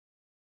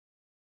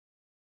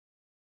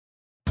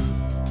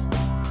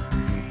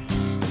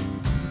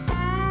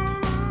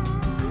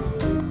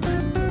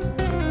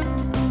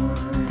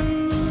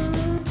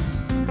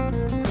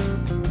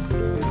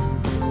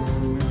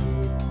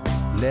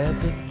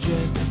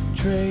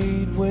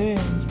trade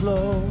winds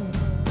blow.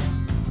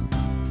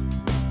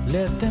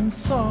 Let them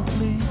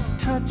softly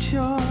touch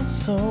your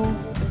soul.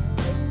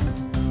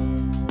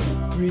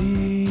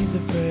 Breathe the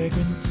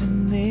fragrance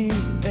in the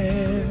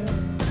air.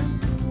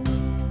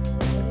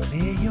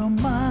 Clear your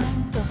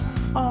mind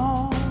of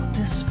all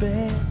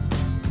despair.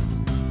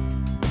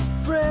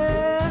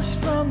 Fresh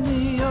from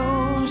the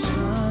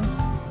ocean,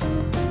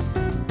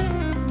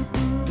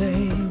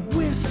 they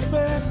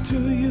whisper to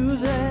you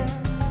there.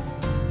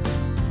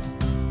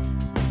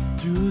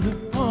 Through the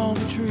palm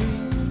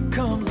trees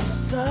comes a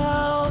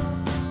sound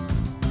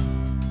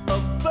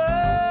of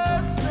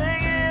birds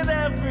singing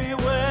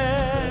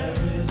everywhere.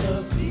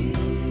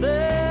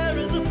 There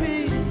is a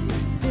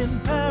peace in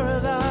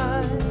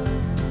paradise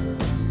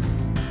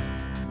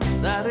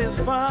that is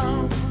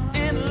found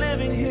in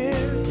living here,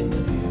 in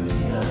the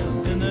beauty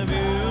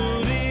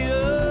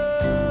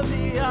of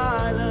the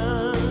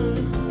island.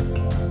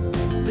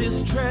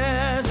 This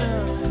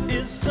treasure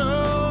is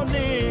so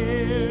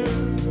near.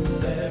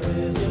 There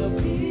is a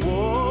peace.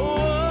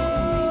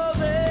 Oh,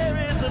 there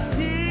is a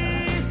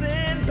peace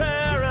in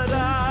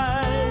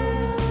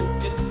paradise.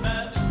 It's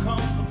magic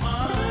on the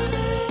mind.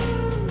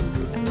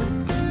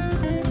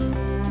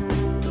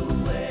 The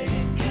way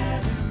it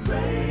can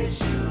embrace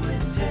you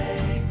and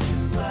take you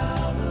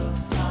out of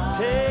time.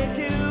 Take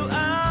you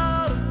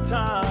out of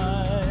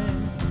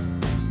time.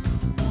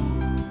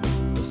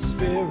 The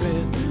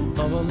spirit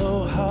of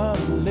aloha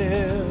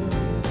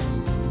lives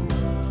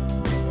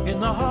in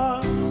the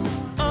hearts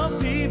of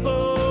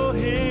people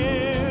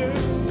here.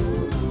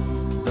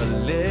 The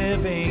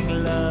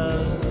living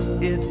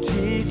love it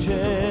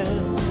teaches.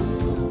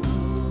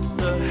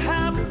 The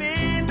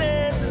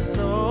happiness is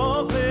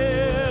so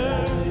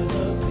clear.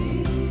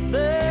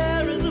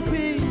 There is a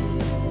peace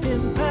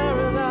in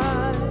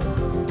paradise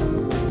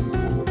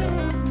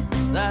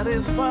that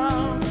is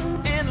found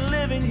in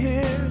living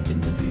here,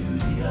 in the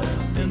beauty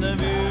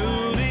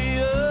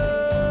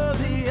of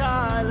the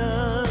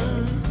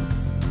island.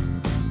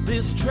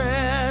 This treasure